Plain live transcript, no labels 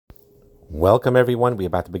Welcome everyone. We're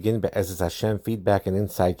about to begin Be'ezus Hashem Feedback and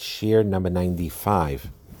Insight Shiur number 95.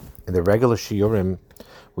 In the regular Shiurim,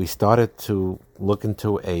 we started to look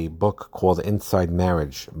into a book called Inside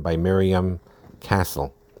Marriage by Miriam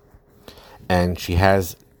Castle. And she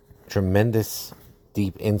has tremendous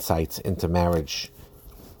deep insights into marriage,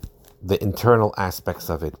 the internal aspects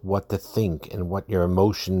of it, what to think and what your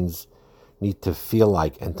emotions need to feel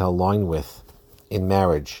like and to align with in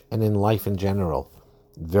marriage and in life in general.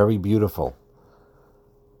 Very beautiful.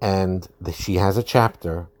 And she has a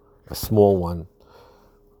chapter, a small one,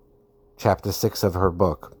 chapter 6 of her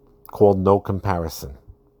book, called No Comparison.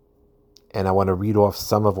 And I want to read off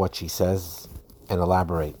some of what she says and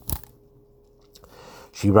elaborate.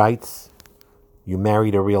 She writes, "You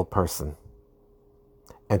married a real person.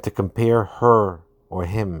 And to compare her or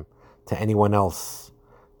him to anyone else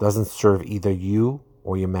doesn't serve either you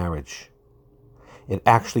or your marriage. It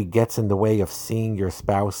actually gets in the way of seeing your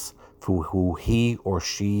spouse for who he or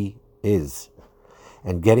she is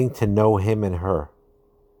and getting to know him and her.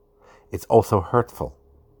 It's also hurtful.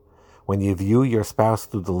 When you view your spouse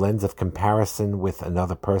through the lens of comparison with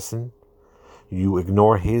another person, you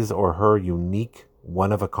ignore his or her unique,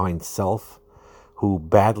 one-of-a-kind self who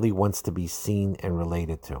badly wants to be seen and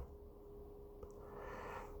related to."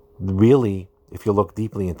 Really, if you look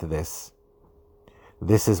deeply into this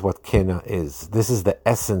is what Kinah is. This is the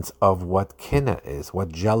essence of what Kinah is, what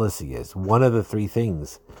jealousy is. One of the three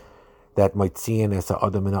things that Moitzian es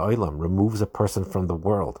ha'adam min ha'olam, removes a person from the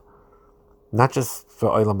world. Not just for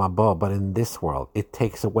Olam Haba, but in this world. It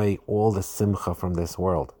takes away all the simcha from this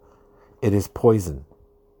world. It is poison.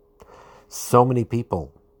 So many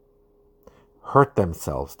people hurt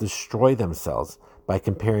themselves, destroy themselves by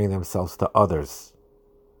comparing themselves to others.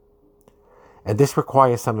 And this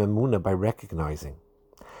requires some emunah by recognizing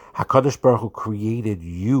HaKadosh Baruch Hu created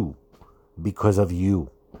you because of you.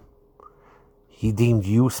 He deemed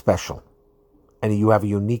you special, and you have a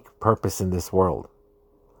unique purpose in this world.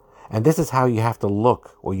 And this is how you have to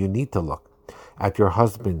look, or you need to look, at your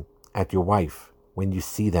husband, at your wife, when you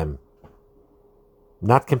see them.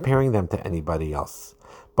 Not comparing them to anybody else,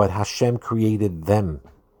 but Hashem created them,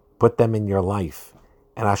 put them in your life,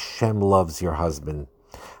 and Hashem loves your husband.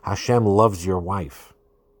 Hashem loves your wife.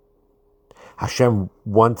 Hashem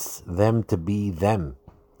wants them to be them.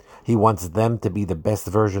 He wants them to be the best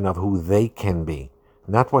version of who they can be,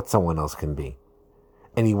 not what someone else can be.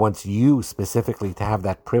 And He wants you specifically to have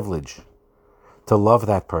that privilege, to love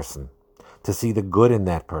that person, to see the good in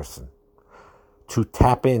that person, to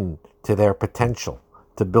tap in to their potential,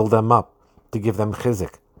 to build them up, to give them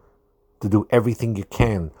chizuk, to do everything you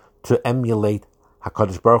can to emulate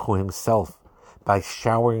HaKadosh Baruch Hu Himself by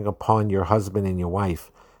showering upon your husband and your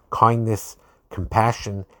wife kindness,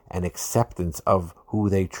 compassion, and acceptance of who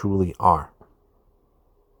they truly are.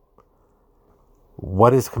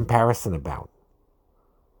 What is comparison about?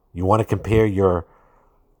 You want to compare your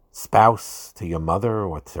spouse to your mother,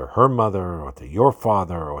 or to her mother, or to your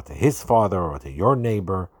father, or to his father, or to your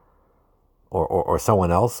neighbor, or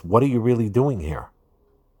someone else? What are you really doing here?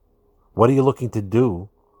 What are you looking to do?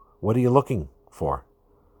 What are you looking for?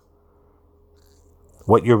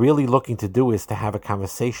 What you're really looking to do is to have a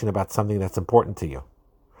conversation about something that's important to you.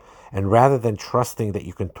 And rather than trusting that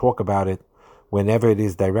you can talk about it whenever it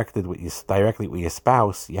is directly with your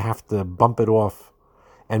spouse, you have to bump it off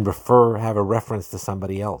and have a reference to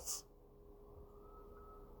somebody else.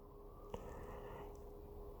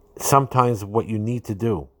 Sometimes what you need to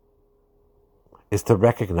do is to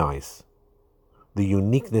recognize the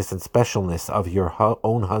uniqueness and specialness of your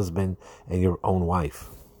own husband and your own wife.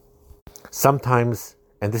 Sometimes,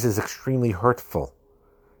 and this is extremely hurtful,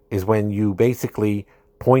 is when you basically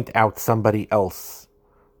point out somebody else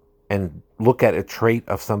and look at a trait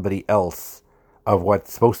of somebody else of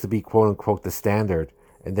what's supposed to be quote unquote the standard,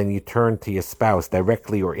 and then you turn to your spouse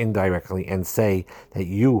directly or indirectly and say that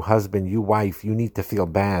you, husband, you, wife, you need to feel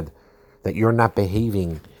bad that you're not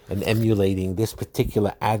behaving and emulating this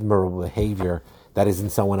particular admirable behavior that is in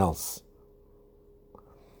someone else.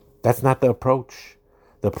 That's not the approach.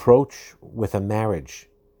 The approach with a marriage,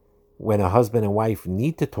 when a husband and wife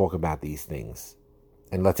need to talk about these things,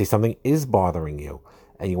 and let's say something is bothering you,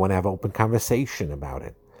 and you want to have an open conversation about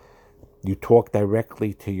it, you talk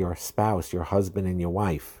directly to your spouse, your husband and your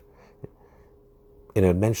wife, in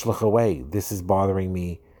a menschliche way. This is bothering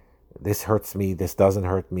me, this hurts me, this doesn't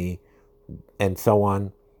hurt me, and so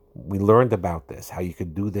on. We learned about this, how you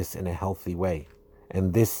could do this in a healthy way.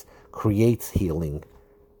 And this creates healing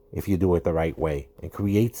if you do it the right way, and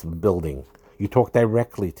creates building. You talk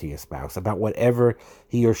directly to your spouse about whatever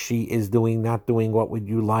he or she is doing, not doing, what would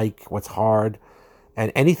you like, what's hard,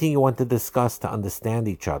 and anything you want to discuss to understand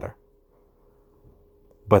each other.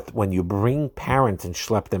 But when you bring parents and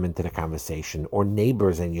schlep them into the conversation, or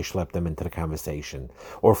neighbors and you schlep them into the conversation,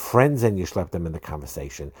 or friends and you schlep them in the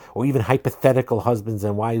conversation, or even hypothetical husbands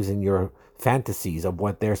and wives in your fantasies of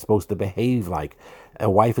what they're supposed to behave like. A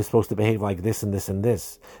wife is supposed to behave like this and this and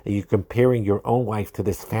this. And you're comparing your own wife to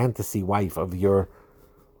this fantasy wife of your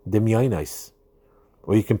demyonis.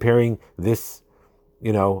 Or you're comparing this,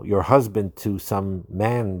 your husband to some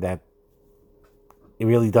man that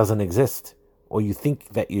really doesn't exist. Or you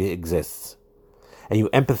think that it exists. And you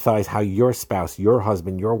empathize how your spouse, your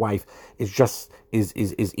husband, your wife is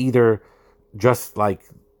either just like,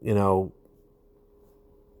 not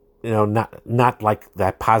like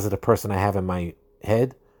that positive person I have in my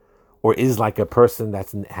head, or is like a person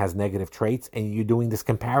that has negative traits, and you're doing this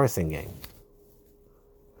comparison game.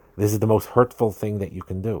 This is the most hurtful thing that you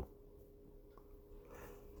can do.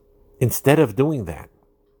 Instead of doing that,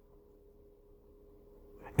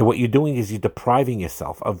 and what you're doing is you're depriving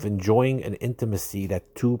yourself of enjoying an intimacy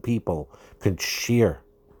that two people could share.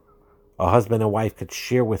 A husband and wife could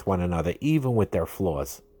share with one another, even with their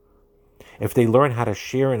flaws. If they learn how to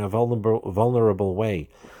share in a vulnerable way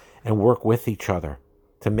and work with each other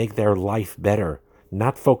to make their life better,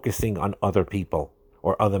 not focusing on other people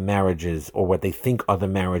or other marriages or what they think other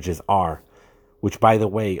marriages are, which, by the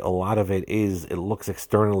way, a lot of it looks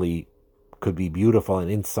externally could be beautiful, and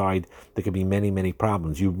inside there could be many, many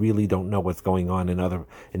problems. You really don't know what's going on in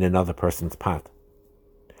another person's pot.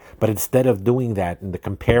 But instead of doing that and the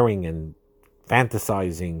comparing and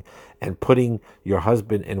fantasizing and putting your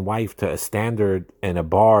husband and wife to a standard and a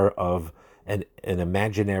bar of an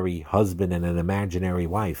imaginary husband and an imaginary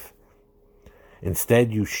wife,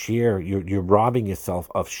 instead you share, you're robbing yourself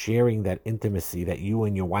of sharing that intimacy that you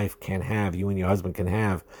and your wife can have, you and your husband can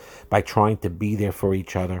have, by trying to be there for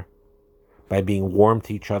each other, by being warm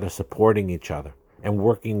to each other, supporting each other, and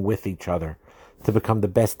working with each other to become the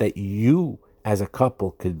best that you as a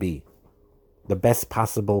couple could be. The best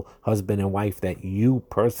possible husband and wife that you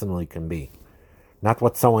personally can be. Not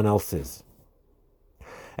what someone else is.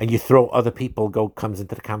 And you throw other people comes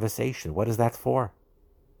into the conversation. What is that for?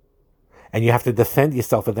 And you have to defend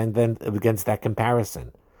yourself then against that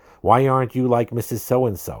comparison. Why aren't you like Mrs.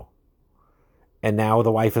 So-and-so? And now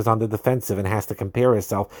the wife is on the defensive and has to compare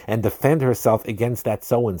herself and defend herself against that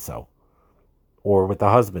so-and-so. Or with the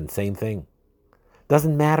husband, same thing.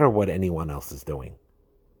 Doesn't matter what anyone else is doing.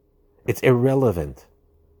 It's irrelevant.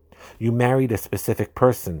 You married a specific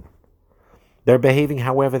person. They're behaving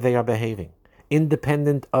however they are behaving,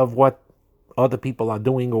 independent of what other people are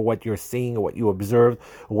doing or what you're seeing or what you observe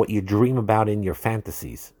or what you dream about in your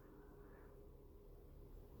fantasies.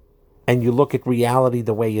 And you look at reality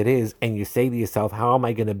the way it is and you say to yourself, how am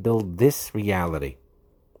I going to build this reality?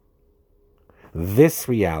 This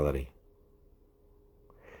reality.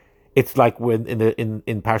 It's like when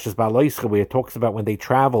in Parshas Ba'aloischa, where it talks about when they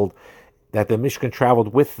traveled, that the Mishkan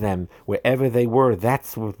traveled with them wherever they were.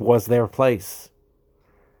 That's what was their place.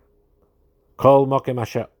 Kol mokem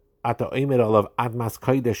asher ata omer olav admas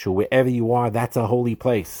kodesh, wherever you are, that's a holy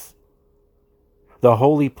place. The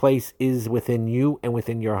holy place is within you and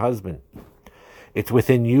within your husband. It's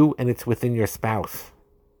within you and it's within your spouse,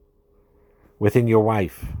 within your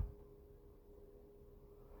wife.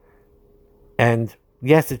 And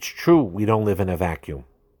yes, it's true we don't live in a vacuum.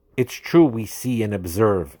 It's true we see and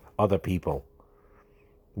observe other people,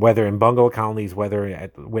 whether in bungalow colonies,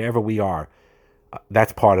 wherever we are.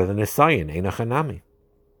 That's part of the Nisayan, Einachanami.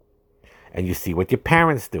 And you see what your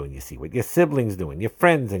parents do, and you see what your siblings do, and your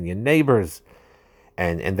friends and your neighbors.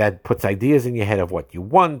 And that puts ideas in your head of what you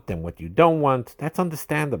want and what you don't want. That's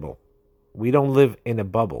understandable. We don't live in a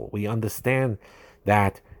bubble. We understand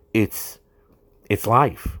that it's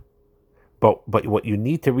life. But what you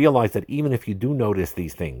need to realize, that even if you do notice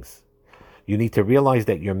these things, you need to realize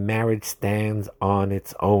that your marriage stands on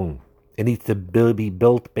its own. It needs to be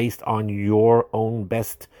built based on your own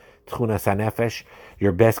best tchunas hanefesh,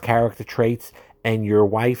 your best character traits, and your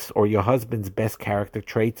wife's or your husband's best character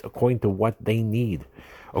traits according to what they need,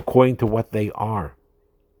 according to what they are.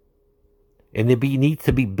 And it needs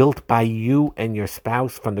to be built by you and your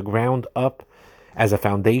spouse from the ground up as a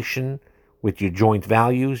foundation, with your joint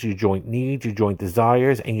values, your joint needs, your joint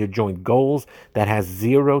desires, and your joint goals that has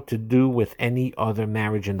zero to do with any other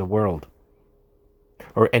marriage in the world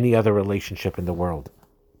or any other relationship in the world.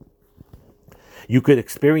 You could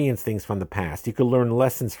experience things from the past. You could learn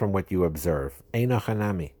lessons from what you observe.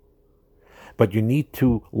 Einachanami. But you need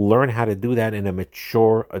to learn how to do that in a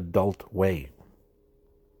mature adult way.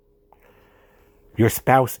 Your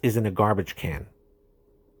spouse isn't a garbage can.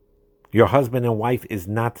 Your husband and wife is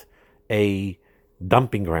not a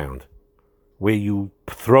dumping ground where you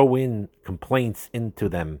throw in complaints into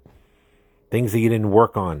them, things that you didn't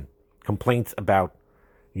work on, complaints about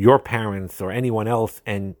your parents or anyone else,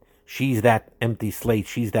 and she's that empty slate,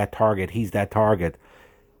 she's that target, he's that target,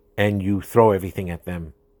 and you throw everything at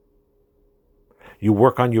them. You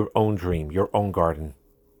work on your own dream, your own garden.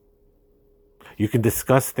 You can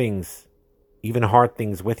discuss things, even hard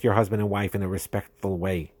things, with your husband and wife in a respectful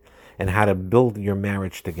way, and how to build your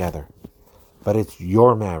marriage together. But it's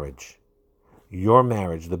your marriage,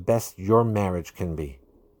 the best your marriage can be,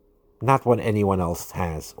 not what anyone else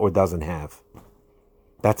has or doesn't have.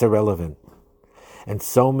 That's irrelevant. And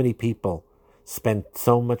so many people spend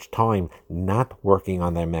so much time not working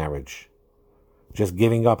on their marriage, just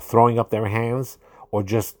giving up, throwing up their hands, or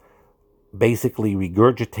just basically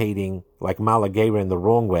regurgitating like Malagueira in the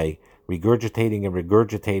wrong way,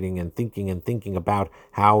 regurgitating and thinking about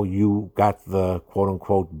how you got the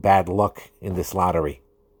quote-unquote bad luck in this lottery.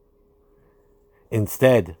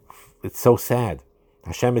 Instead, it's so sad.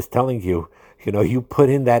 Hashem is telling you, you put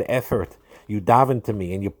in that effort. You daven to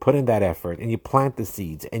me and you put in that effort and you plant the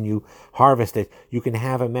seeds and you harvest it. You can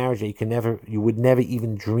have a marriage that you would never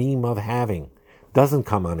even dream of having. Doesn't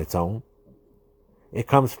come on its own. It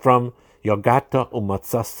comes from Yogata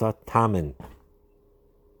umatzasa tamen.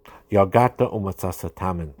 Yogata umatzasa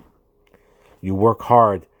tamen. You work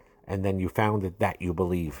hard and then you found it that you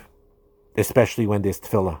believe. Especially when there's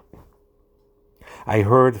tefillah. I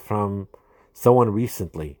heard from someone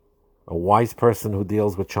recently, a wise person who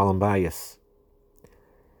deals with shalom bayis,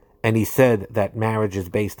 and he said that marriage is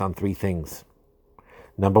based on three things.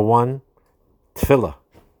 Number one, tefillah,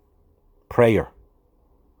 prayer.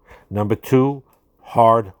 Number two,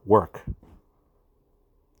 hard work.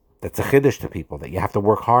 That's a chiddush to people, that you have to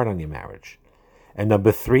work hard on your marriage. And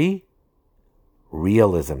number three,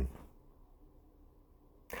 realism.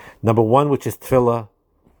 Number one, which is tefillah,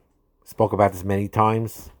 spoke about this many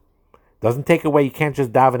times. Doesn't take away, you can't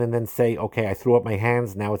just daven and then say, okay, I threw up my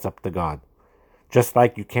hands, now it's up to God. Just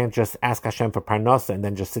like you can't just ask Hashem for parnasa and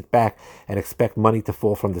then just sit back and expect money to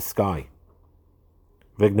fall from the sky.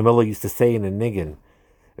 Vigna Miller used to say in a niggin,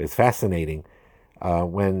 it's fascinating,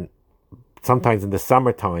 when sometimes in the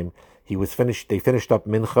summertime, they finished up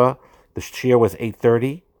mincha, the shir was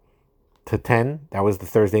 8:30 to 10, that was the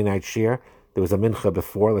Thursday night shir. There was a mincha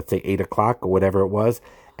before, let's say 8 o'clock or whatever it was,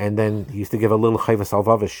 and then he used to give a little chayvas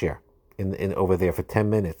alvava shir in over there for 10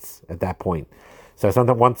 minutes at that point. So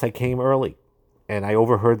sometimes once I came early, and I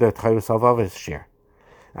overheard the chayvas alvava shir.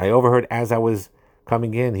 I overheard as I was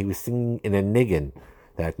coming in, he was singing in a niggin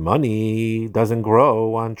that money doesn't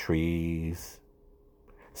grow on trees.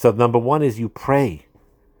 So number one is you pray.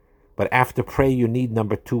 But after pray, you need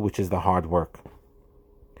number two, which is the hard work.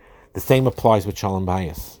 The same applies with shalom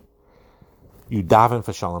bayis. You daven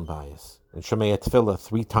for shalom bayis and shemei tefillah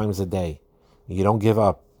 3 times a day. You don't give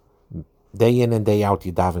up. Day in and day out,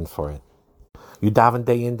 you daven for it. You daven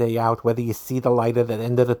day in, day out, whether you see the light at the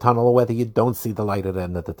end of the tunnel or whether you don't see the light at the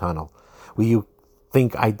end of the tunnel. Where you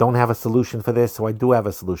think, I don't have a solution for this, so I do have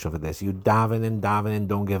a solution for this. You daven and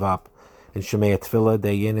don't give up. And shemei tefillah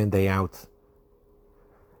day in and day out.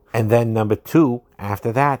 And then number two,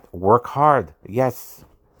 after that, work hard. Yes,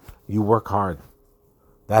 you work hard.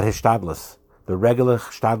 That is shtadlus, the regular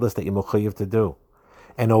shtadlus that you're mechuyev to do.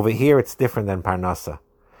 And over here, it's different than parnasa.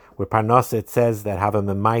 With parnasa, it says that have a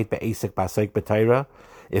memayit be'esek ba'asek b'tayra.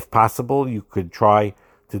 If possible, you could try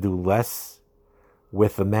to do less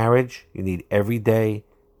with the marriage. You need every day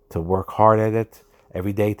to work hard at it,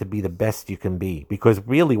 every day to be the best you can be. Because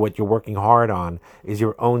really what you're working hard on is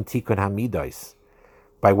your own tikkun hamidos.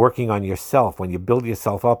 By working on yourself, when you build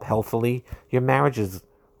yourself up healthily, your marriages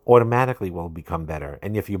automatically will become better.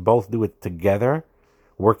 And if you both do it together,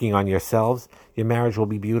 working on yourselves, your marriage will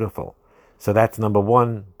be beautiful. So that's number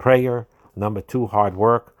one, prayer. Number two, hard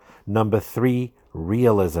work. Number three,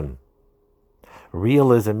 realism.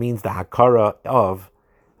 Realism means the hakara of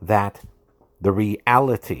that the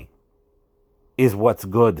reality is what's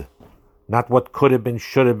good, not what could have been,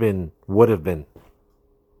 should have been, would have been.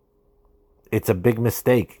 It's a big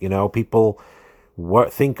mistake. People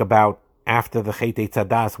think about after the Chet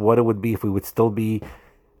Tzadas, what it would be if we would still be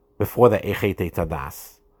before the Chet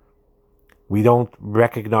Tzadas. We don't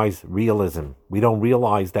recognize realism. We don't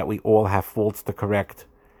realize that we all have faults to correct.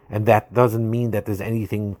 And that doesn't mean that there's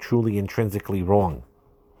anything truly intrinsically wrong.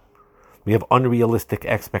 We have unrealistic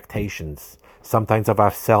expectations, sometimes of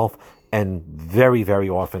ourselves and very, very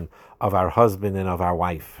often of our husband and of our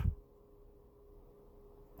wife.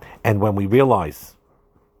 And when we realize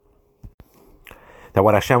that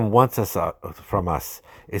what Hashem wants from us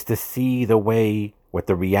is to see what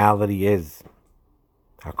the reality is.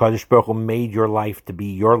 HaKadosh Baruch Hu made your life to be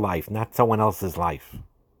your life, not someone else's life.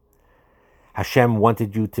 Hashem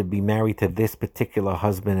wanted you to be married to this particular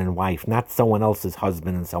husband and wife, not someone else's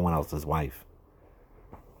husband and someone else's wife.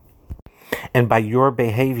 And by your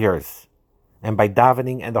behaviors, and by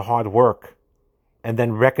davening and the hard work, and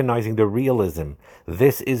then recognizing the realism,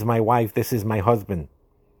 this is my wife, this is my husband.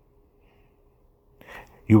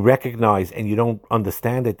 You recognize, and you don't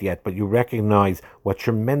understand it yet, but you recognize what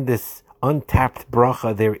tremendous untapped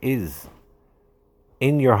bracha there is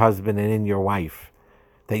in your husband and in your wife,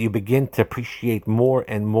 that you begin to appreciate more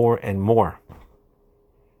and more and more.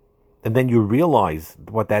 And then you realize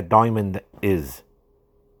what that diamond is.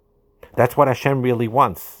 That's what Hashem really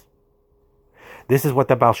wants. This is what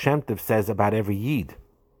the Baal Shem Tov says about every Yid.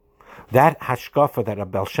 That hashkafa that a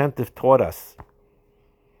Baal Shem Tov taught us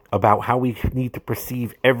about how we need to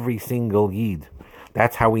perceive every single Yid.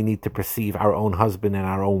 That's how we need to perceive our own husband and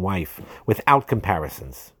our own wife, without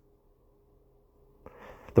comparisons.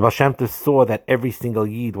 The Baal Shem Tov saw that every single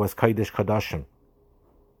Yid was Kodesh Kodashim.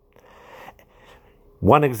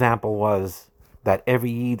 One example was that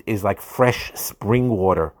every Yid is like fresh spring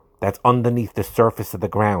water that's underneath the surface of the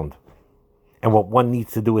ground. And what one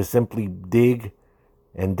needs to do is simply dig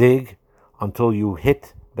and dig until you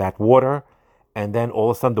hit that water, and then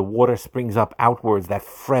all of a sudden the water springs up outwards, that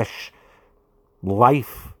fresh,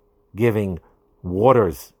 life-giving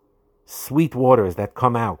waters, sweet waters that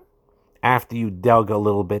come out after you dug a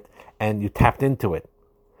little bit and you tapped into it.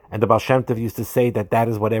 And the Baal Shem Tov used to say that that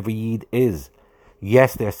is what every Yid is.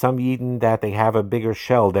 Yes, there's some Yidden that they have a bigger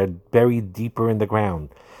shell, they're buried deeper in the ground.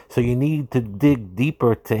 So you need to dig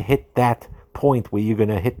deeper to hit that point where you're going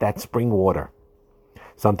to hit that spring water.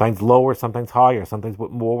 Sometimes lower, sometimes higher, sometimes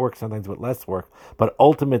with more work, sometimes with less work. But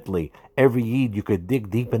ultimately, every Yid, you could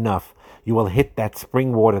dig deep enough, you will hit that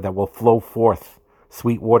spring water that will flow forth,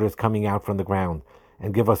 sweet waters coming out from the ground,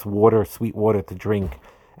 and give us water, sweet water to drink,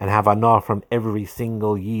 and have anah from every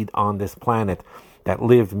single Yid on this planet that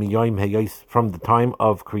lived miyoim hayos from the time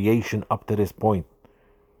of creation up to this point.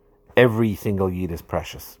 Every single Yid is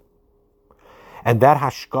precious. And that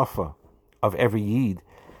hashkafa of every Yid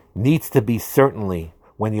needs to be certainly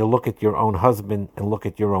when you look at your own husband and look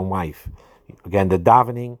at your own wife. Again, the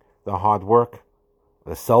davening, the hard work,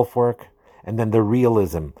 the self-work, and then the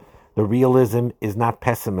realism. The realism is not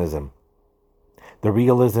pessimism. The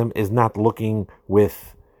realism is not looking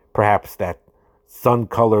with perhaps that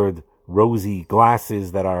sun-colored, rosy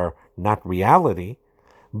glasses that are not reality,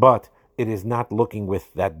 but it is not looking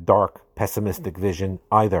with that dark, pessimistic vision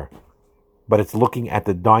either. But it's looking at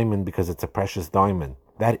the diamond because it's a precious diamond.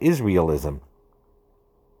 That is realism.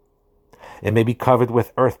 It may be covered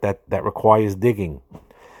with earth that requires digging.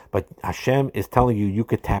 But Hashem is telling you you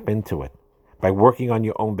could tap into it by working on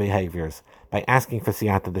your own behaviors, by asking for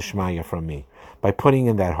siyata d'shmaya from me, by putting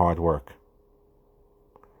in that hard work.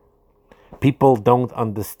 People don't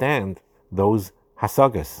understand those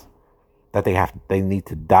hasagas, that they need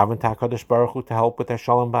to daven to HaKadosh Baruch Hu to help with their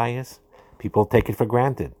shalom bayis. People take it for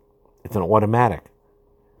granted. It's an automatic.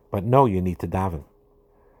 But no, you need to daven.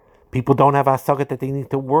 People don't have hasagat that they need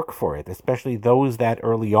to work for it, especially those that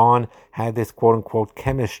early on had this quote-unquote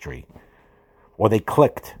chemistry, or they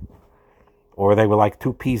clicked, or they were like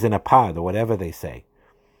two peas in a pod, or whatever they say.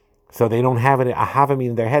 So they don't have a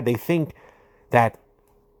havamim in their head. They think that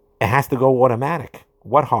it has to go automatic.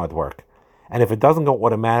 What hard work? And if it doesn't go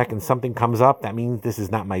automatic and something comes up, that means this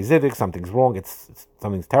is not my zivik, something's wrong, it's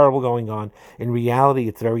something's terrible going on. In reality,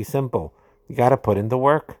 it's very simple. You got to put in the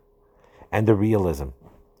work. And the realism.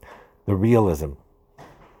 The realism.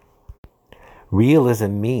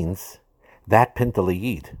 Realism means that pintele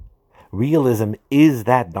yid. Realism is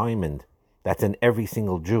that diamond that's in every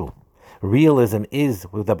single Jew. Realism is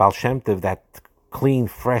with the Baal Shem Tov, that clean,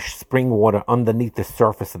 fresh spring water underneath the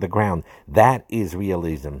surface of the ground. That is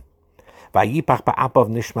realism. Vayipach ba'apav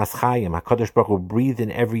nishmas chayim. HaKadosh Baruch Hu breathed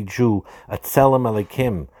in every Jew a tzelem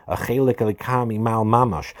elikim, a chelik elikam imal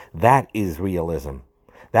mamash. That is realism.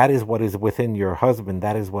 That is what is within your husband.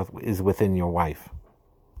 That is what is within your wife.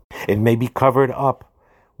 It may be covered up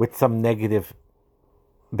with some negative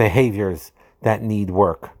behaviors that need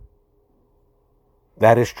work.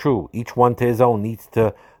 That is true. Each one to his own needs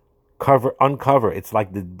to uncover. It's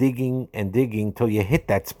like the digging and digging till you hit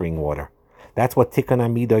that spring water. That's what tikkun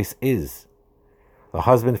amidos is. The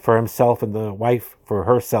husband for himself and the wife for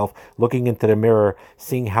herself, looking into the mirror,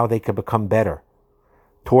 seeing how they could become better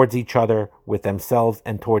towards each other, with themselves,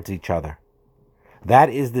 and towards each other. That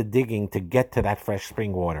is the digging to get to that fresh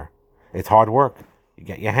spring water. It's hard work. You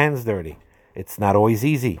get your hands dirty. It's not always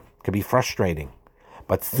easy. It can be frustrating.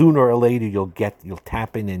 But sooner or later you'll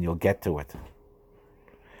tap in and you'll get to it.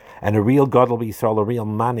 And a real Gadol B'Yisrael, a real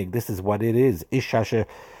Manig, this is what it is. Ish Asher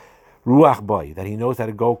Ruach Boy, that he knows how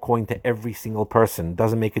to go according to every single person.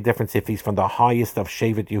 Doesn't make a difference if he's from the highest of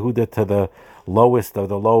Shevet Yehuda to the lowest of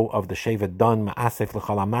the low of the Shevet Dan, Ma'asef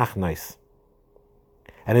L'chal HaMachnais.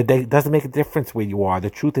 And it doesn't make a difference where you are.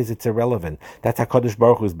 The truth is, it's irrelevant. That's HaKadosh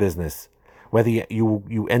Baruch Hu's business. Whether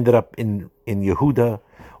you ended up in Yehuda,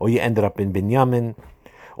 or you ended up in Binyamin,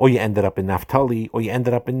 or you ended up in Naphtali, or you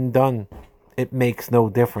ended up in Dan, it makes no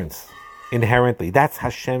difference. Inherently, that's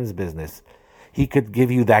Hashem's business. He could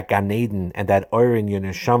give you that Gan Eden and that Or in your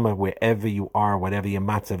neshama wherever you are, whatever your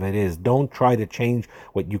matzav it is. Don't try to change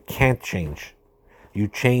what you can't change. You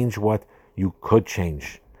change what you could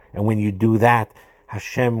change. And when you do that,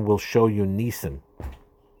 Hashem will show you Nisim.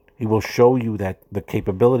 He will show you that the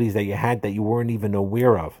capabilities that you had that you weren't even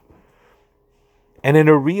aware of. And in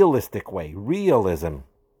a realistic way, realism.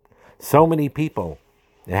 So many people,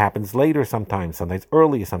 it happens later sometimes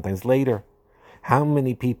earlier, sometimes later. How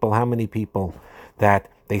many people that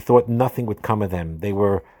they thought nothing would come of them? They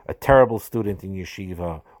were a terrible student in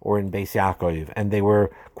yeshiva or in Beis Yaakov, and they were,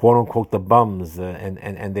 quote unquote, the bums, and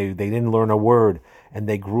they didn't learn a word, and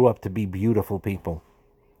they grew up to be beautiful people.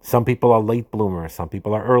 Some people are late bloomers, some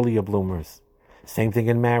people are earlier bloomers. Same thing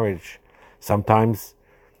in marriage. Sometimes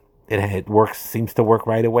it seems to work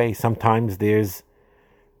right away. Sometimes there's,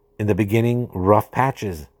 in the beginning, rough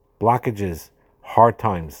patches, blockages, hard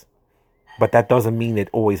times. But that doesn't mean it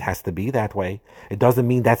always has to be that way. It doesn't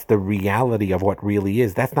mean that's the reality of what really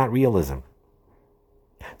is. That's not realism.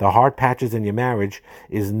 The hard patches in your marriage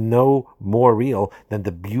is no more real than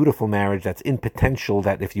the beautiful marriage that's in potential,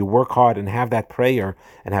 that if you work hard and have that prayer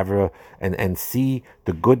and have and see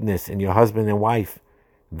the goodness in your husband and wife,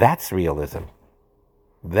 that's realism.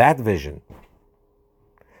 That vision.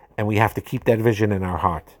 And we have to keep that vision in our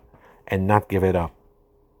heart and not give it up.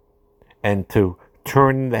 And to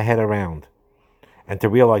turn the head around and to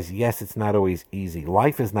realize, yes, it's not always easy.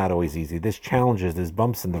 Life is not always easy. There's challenges, there's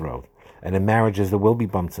bumps in the road. And in marriages, there will be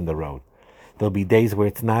bumps in the road. There'll be days where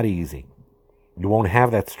it's not easy. You won't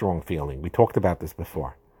have that strong feeling. We talked about this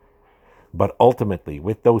before. But ultimately,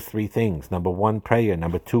 with those three things, number one, prayer.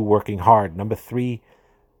 Number two, working hard. Number three,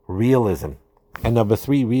 realism. And number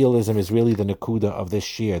three, realism is really the nakuda of this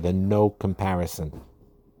shir, the no comparison.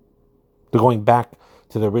 So going back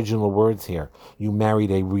to the original words here, you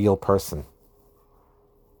married a real person.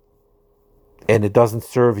 And it doesn't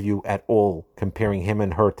serve you at all comparing him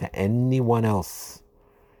and her to anyone else.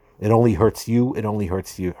 It only hurts you, it only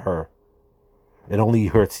hurts her. It only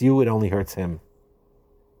hurts you, it only hurts him.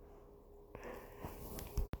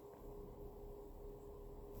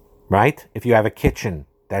 Right? If you have a kitchen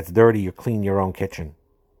that's dirty, you clean your own kitchen.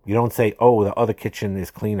 You don't say, oh, the other kitchen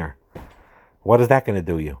is cleaner. What is that going to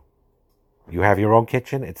do you? You have your own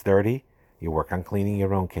kitchen, it's dirty, you work on cleaning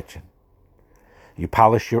your own kitchen. You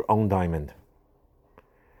polish your own diamond.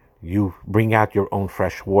 You bring out your own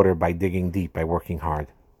fresh water by digging deep, by working hard.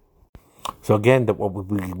 So again, what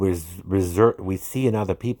we see in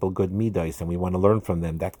other people good midas, and we want to learn from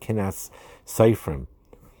them. That Kinah seifrim,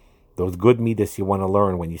 those good midas you want to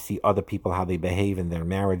learn when you see other people, how they behave in their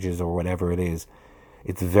marriages or whatever it is.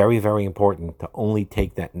 It's very, very important to only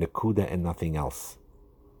take that nakuda and nothing else.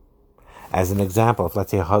 As an example, if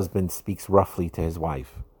let's say a husband speaks roughly to his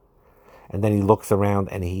wife, and then he looks around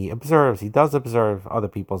and he does observe other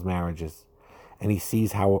people's marriages, and he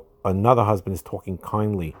sees how another husband is talking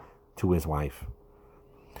kindly to his wife.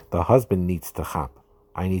 The husband needs to chap.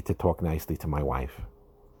 I need to talk nicely to my wife.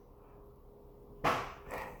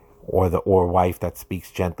 Or wife that speaks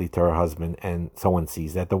gently to her husband, and someone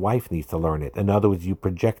sees that, the wife needs to learn it. In other words, you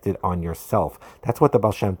project it on yourself. That's what the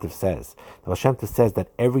Baal Shem Tov says. The Baal Shem Tov says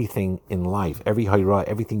that everything in life, every hayra,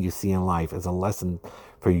 everything you see in life is a lesson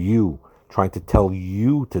for you, trying to tell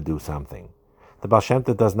you to do something. The Baal Shem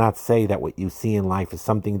Tov does not say that what you see in life is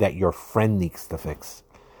something that your friend needs to fix,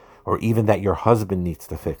 or even that your husband needs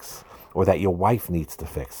to fix, or that your wife needs to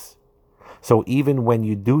fix. So even when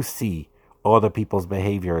you do see other people's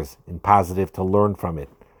behaviors in positive, to learn from it,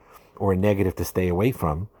 or in negative, to stay away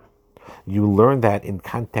from, you learn that in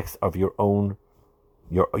context of your own,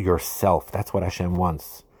 yourself. That's what Hashem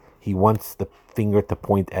wants. He wants the finger to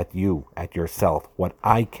point at you, at yourself, what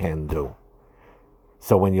I can do.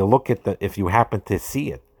 So when you look at if you happen to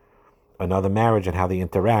see it, another marriage and how they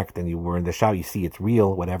interact, and you were in the shower, you see it's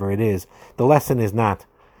real, whatever it is, the lesson is not,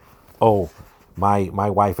 oh, my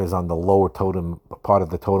wife is on the lower part of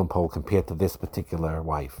the totem pole compared to this particular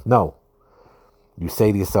wife. No. You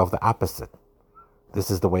say to yourself the opposite. This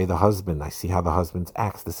is the way the husband, I see how the husband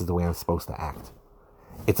acts, this is the way I'm supposed to act.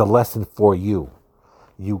 It's a lesson for you.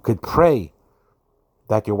 You could pray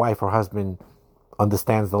that your wife or husband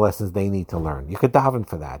understands the lessons they need to learn. You could daven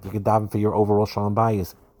for that. You could daven for your overall shalom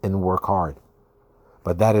bayis and work hard.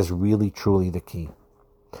 But that is really, truly the key.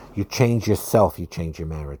 You change yourself, you change your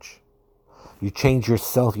marriage. You change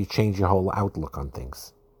yourself, you change your whole outlook on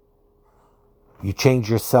things. You change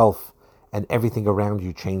yourself, and everything around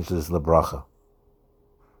you changes lebracha.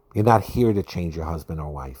 You're not here to change your husband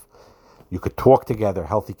or wife. You could talk together,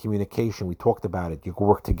 healthy communication, we talked about it. You could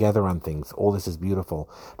work together on things. All this is beautiful.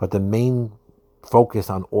 But the main focus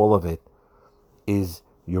on all of it is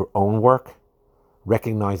your own work,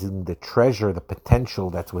 recognizing the treasure, the potential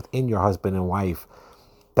that's within your husband and wife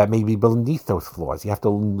that may be beneath those flaws. You have to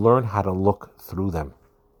learn how to look through them.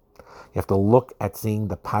 You have to look at seeing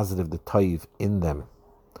the positive, the toiv in them,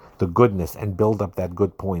 the goodness, and build up that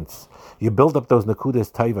good points. You build up those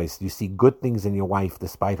nakudas toivos. You see good things in your wife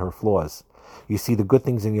despite her flaws. You see the good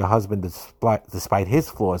things in your husband despite his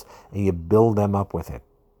flaws, and you build them up with it.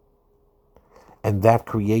 And that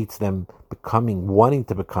creates them wanting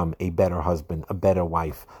to become a better husband, a better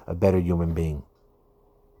wife, a better human being.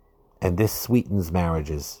 And this sweetens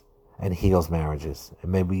marriages and heals marriages.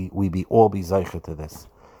 And may we all be zeicher to this.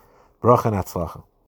 Bracha and Hatzlacha.